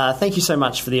Julian. Thank you so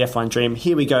much for the F1 dream.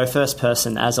 Here we go. First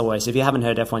person, as always. If you haven't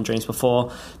heard F1 dreams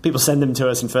before, people send them to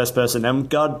us in first person. And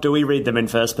God, do we read them in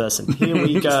first person. Here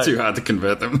we go. It's too hard to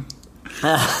convert them.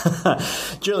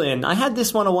 Julian, I had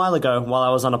this one a while ago while I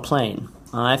was on a plane.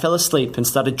 I fell asleep and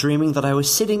started dreaming that I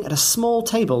was sitting at a small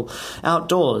table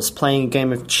outdoors playing a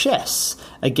game of chess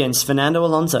against Fernando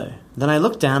Alonso. Then I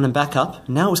looked down and back up,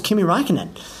 and now it was Kimi Räikkönen.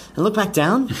 And looked back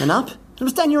down and up, it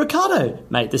was Daniel Ricciardo.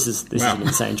 Mate, this is an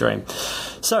insane dream.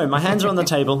 So my hands are on the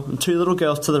table, and 2 little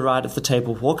girls to the right of the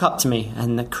table walk up to me,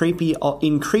 and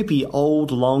in creepy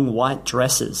old long white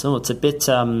dresses. Oh, it's a bit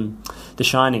The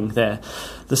Shining there.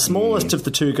 The smallest of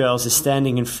the 2 girls is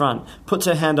standing in front, puts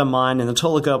her hand on mine, and the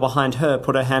taller girl behind her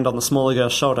put her hand on the smaller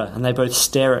girl's shoulder, and they both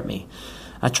stare at me.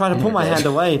 I try to pull my hand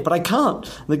away, but I can't.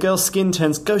 The girl's skin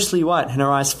turns ghostly white and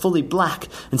her eyes fully black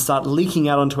and start leaking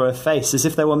out onto her face as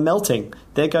if they were melting.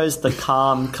 There goes the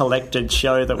calm, collected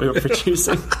show that we were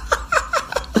producing.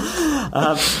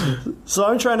 So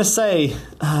I'm trying to say,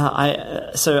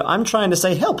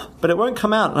 help, but it won't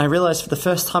come out. And I realize for the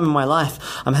first time in my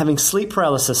life, I'm having sleep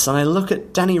paralysis. And I look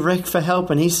at Danny Rick for help,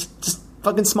 and he's just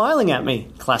fucking smiling at me.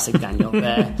 Classic Daniel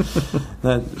there.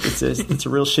 It's a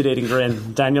real shit-eating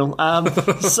grin, Daniel.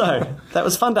 So that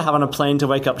was fun to have on a plane to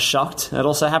wake up shocked. It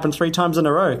also happened 3 times in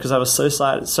a row because I was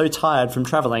so tired from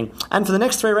travelling. And for the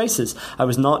next 3 races, I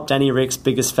was not Danny Rick's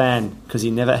biggest fan because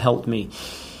he never helped me.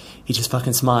 He just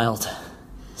fucking smiled.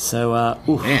 So,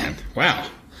 man, wow.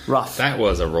 Rough. That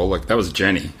was a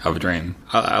journey of a dream.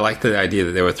 I like the idea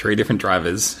that there were 3 different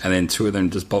drivers, and then 2 of them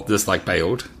just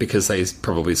bailed because they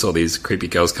probably saw these creepy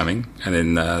girls coming, and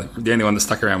then the only one that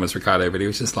stuck around was Ricardo, but he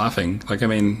was just laughing.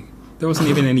 There wasn't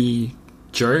even any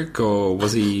joke, or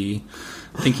was he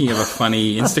thinking of a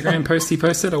funny Instagram post he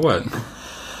posted, or what?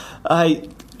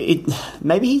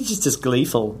 Maybe he's just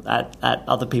gleeful at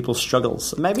other people's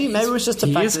struggles. Maybe it was just a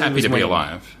fact that he was happy to be winning.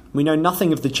 Alive. We know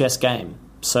nothing of the chess game,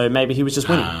 so maybe he was just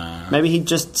winning. Maybe he'd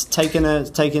just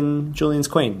taken Julian's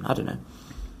queen. I don't know.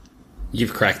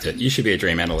 You've cracked it. You should be a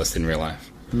dream analyst in real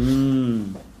life.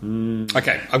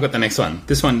 Okay, I've got the next one.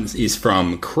 This one is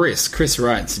from Chris. Chris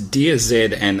writes, Dear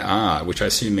Z and R, which I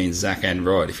assume means Zach and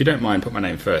Rod. If you don't mind, put my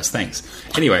name first. Thanks.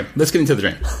 Anyway, let's get into the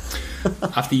dream.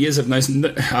 After years of no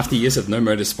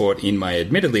motorsport in my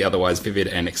admittedly otherwise vivid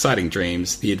and exciting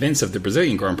dreams, the events of the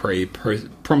Brazilian Grand Prix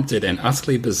prompted an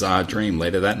utterly bizarre dream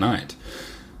later that night.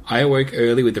 I awoke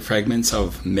early with the fragments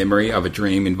of memory of a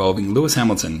dream involving Lewis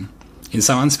Hamilton. In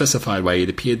some unspecified way, it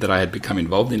appeared that I had become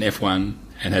involved in F1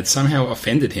 and had somehow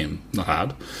offended him. Not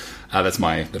hard. That's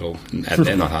my little ad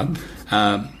there, not hard.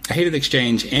 A heated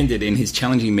exchange ended in his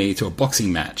challenging me to a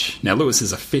boxing match. Now, Lewis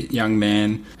is a fit young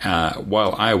man,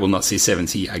 while I will not see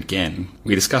 70 again.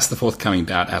 We discussed the forthcoming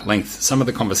bout at length. Some of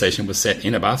the conversation was set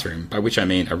in a bathroom, by which I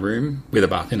mean a room with a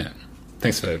bath in it.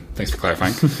 Thanks for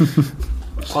clarifying.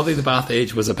 Oddly, the bath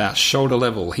edge was about shoulder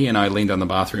level. He and I leaned on the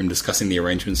bathroom discussing the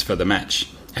arrangements for the match.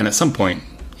 And at some point,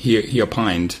 he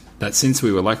opined that since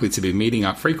we were likely to be meeting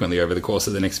up frequently over the course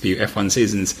of the next few F1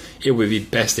 seasons, it would be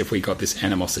best if we got this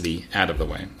animosity out of the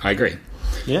way. I agree.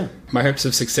 Yeah. My hopes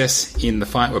of success in the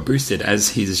fight were boosted as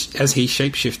he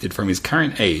shapeshifted from his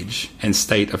current age and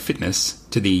state of fitness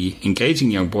to the engaging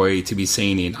young boy to be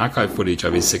seen in archive footage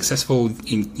of his successful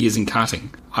years in karting.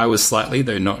 I was slightly,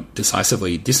 though not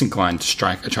decisively, disinclined to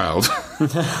strike a child.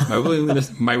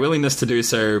 My willingness to do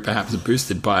so perhaps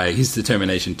boosted by his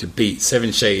determination to beat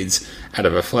 7 shades out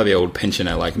of a flabby old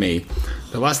pensioner like me.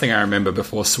 The last thing I remember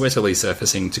before sweatily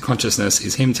surfacing to consciousness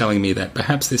is him telling me that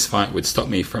perhaps this fight would stop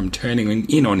me from turning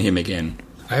in on him again.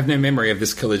 I have no memory of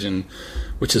this collision,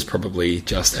 which is probably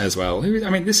just as well. I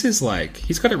mean, this is like,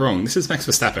 he's got it wrong. This is Max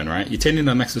Verstappen, right? You turn in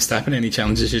on Max Verstappen and he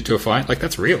challenges you to a fight. Like,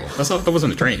 that's real. That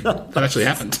wasn't a dream. That actually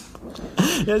happened.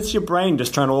 Yeah, it's your brain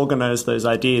just trying to organise those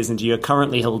ideas into your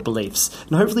currently held beliefs.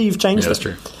 And hopefully you've changed them. That's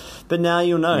true. But now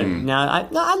you'll know. Now,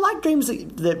 I like dreams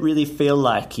that really feel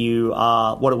like you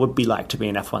are what it would be like to be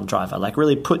an F1 driver. Like,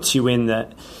 really puts you in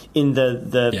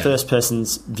the first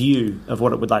person's view of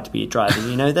what it would like to be a driver.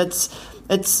 You know,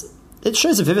 it's it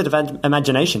shows a vivid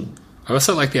imagination. I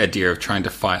also like the idea of trying to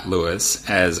fight Lewis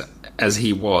as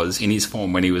he was in his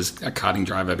form when he was a karting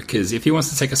driver, because if he wants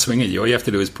to take a swing at you, all you have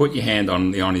to do is put your hand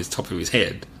on his top of his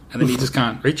head, and then he just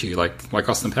can't reach you like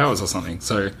Austin Powers or something.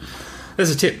 So there's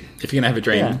a tip. If you're going to have a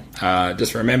dream,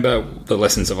 just remember the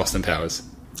lessons of Austin Powers.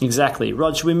 Exactly.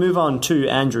 Rod, should we move on to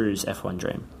Andrew's F1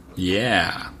 dream?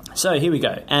 Yeah. So here we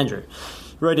go. Andrew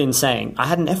wrote in saying, I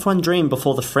had an F1 dream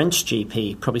before the French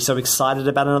GP. Probably so excited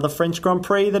about another French Grand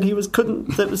Prix that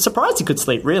that was surprised he could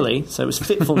sleep, really. So it was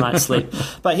fitful night's sleep.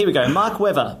 But here we go. Mark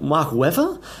Webber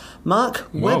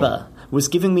was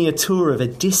giving me a tour of a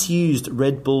disused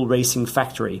Red Bull racing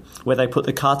factory where they put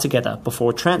the car together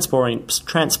before transporting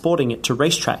it to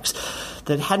racetracks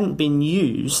that hadn't been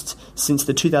used since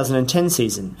the 2010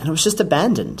 season, and it was just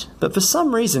abandoned. But for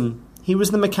some reason, he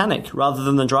was the mechanic rather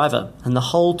than the driver, and the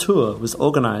whole tour was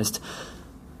organised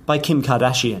by Kim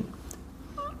Kardashian.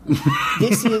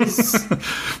 This is...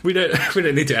 we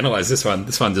don't need to analyse this one.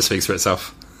 This one just speaks for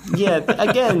itself. Yeah,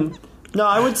 again... No,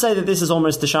 I would say that this is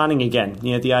almost The Shining again.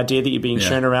 You know, the idea that you're being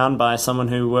shown around by someone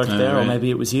who worked there, or maybe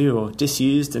it was you, or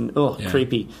disused and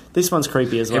creepy. This one's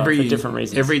creepy as well for different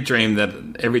reasons. Every dream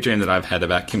that I've had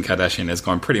about Kim Kardashian has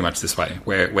gone pretty much this way,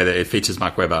 whether it features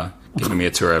Mark Webber giving me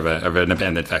a tour of an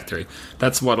abandoned factory.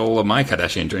 That's what all of my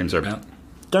Kardashian dreams are about.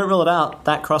 Don't rule it out.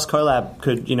 That cross collab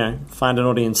could, find an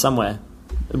audience somewhere.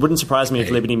 It wouldn't surprise me if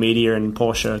Liberty Media and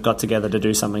Porsche got together to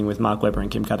do something with Mark Webber and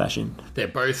Kim Kardashian. They're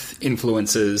both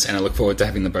influencers, and I look forward to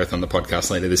having them both on the podcast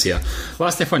later this year.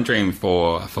 Last F1 dream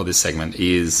for this segment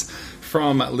is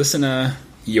from listener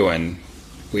Ewan,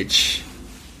 which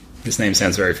this name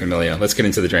sounds very familiar. Let's get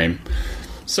into the dream.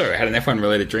 So, I had an F1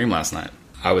 related dream last night.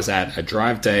 I was at a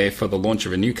drive day for the launch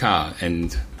of a new car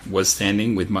and was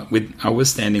standing with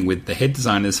the head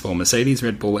designers for Mercedes,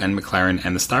 Red Bull, and McLaren,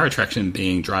 and the star attraction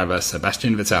being driver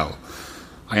Sebastian Vettel.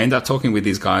 I end up talking with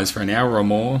these guys for an hour or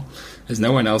more, as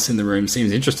no one else in the room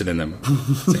seems interested in them.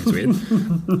 Seems weird.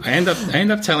 I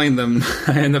end up telling them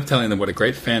what a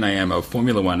great fan I am of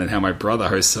Formula One and how my brother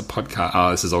hosts a podcast. Oh,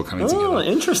 this is all coming together. Oh,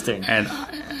 interesting.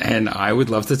 And I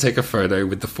would love to take a photo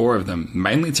with the four of them,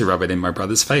 mainly to rub it in my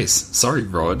brother's face. Sorry,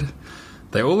 Rod.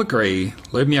 They all agree,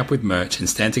 load me up with merch, and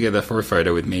stand together for a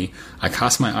photo with me. I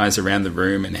cast my eyes around the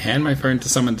room and hand my phone to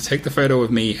someone to take the photo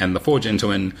of me and the four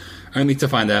gentlemen, only to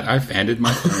find out I've handed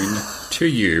my phone to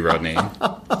you, Rodney.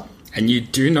 And you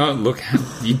do not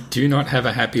have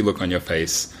a happy look on your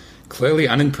face. Clearly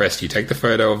unimpressed, you take the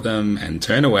photo of them and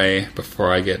turn away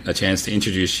before I get a chance to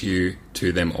introduce you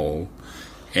to them all.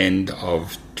 End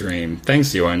of dream.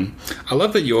 Thanks, Ewan. I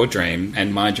love that your dream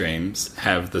and my dreams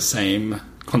have the same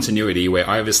continuity, where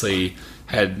I obviously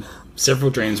had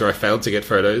several dreams where I failed to get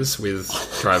photos with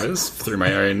drivers through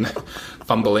my own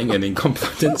fumbling and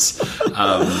incompetence.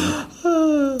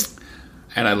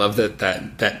 And I love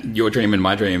that your dream and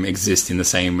my dream exist in the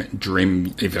same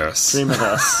dreamiverse.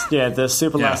 Dreamiverse. Yeah, the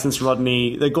super licensed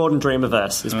Rodney, the Gordon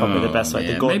Dreamiverse is probably the best way.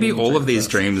 Yeah. The Gordon maybe all of these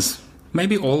dreams,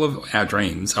 maybe all of our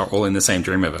dreams are all in the same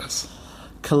dreamiverse.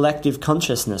 Collective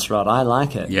consciousness, Rod. I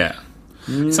like it. Yeah.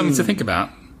 Something to think about.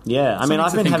 Yeah, I mean,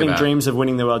 I've been having dreams of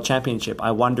winning the World Championship.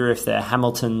 I wonder if they're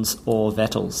Hamilton's or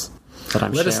Vettel's that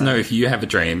I'm Let sharing. us know if you have a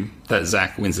dream that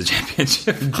Zach wins the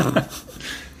championship.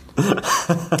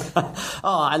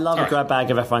 I love a grab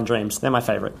bag of F1 dreams. They're my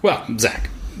favourite. Well,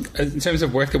 Zach, in terms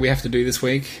of work that we have to do this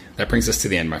week, that brings us to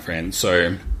the end, my friend.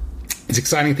 So it's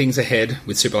exciting things ahead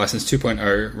with Super License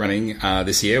 2.0 running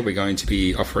this year. We're going to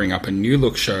be offering up a new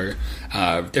look show,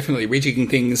 definitely rejigging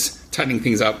things, tightening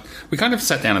things up. We kind of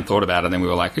sat down and thought about it, and then we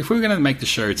were like, if we were going to make the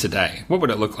show today, what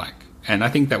would it look like? And I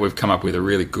think that we've come up with a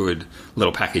really good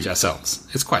little package ourselves.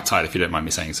 It's quite tight, if you don't mind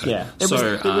me saying so. Yeah, it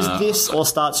was this or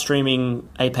start streaming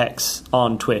Apex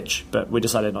on Twitch, but we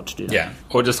decided not to do that. Yeah,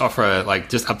 or just offer,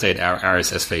 just update our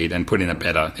RSS feed and put in a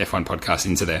better F1 podcast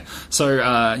into there. So,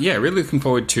 really looking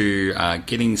forward to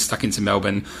getting stuck into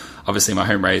Melbourne. Obviously, my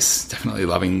home race, definitely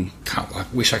loving. I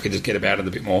wish I could just get about it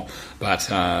a bit more.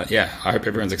 But, I hope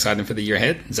everyone's excited for the year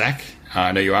ahead. Zach,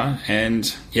 I know you are.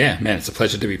 And, man, it's a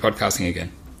pleasure to be podcasting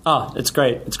again. Oh, it's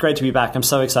great. It's great to be back. I'm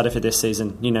so excited for this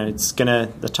season. It's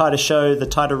the tighter show, the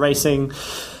tighter racing.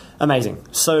 Amazing.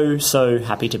 So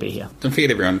happy to be here. Don't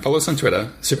forget, everyone, follow us on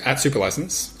Twitter, at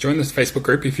Superlicense. Join the Facebook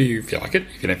group if you feel like it.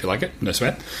 If you don't feel like it, no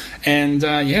sweat. And,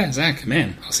 Zach,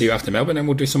 man, I'll see you after Melbourne and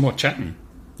we'll do some more chatting.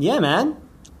 Yeah, man.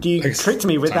 You tricked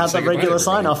me without the regular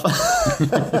sign-off.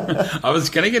 I was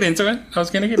going to get into it.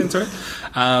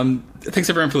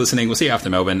 Thanks, everyone, for listening. We'll see you after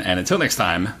Melbourne. And until next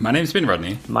time, my name's been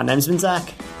Rodney. My name's been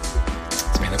Zach.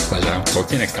 It's been a pleasure. Talk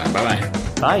to you next time. Bye-bye.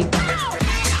 Bye.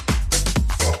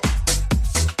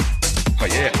 Oh,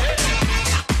 yeah.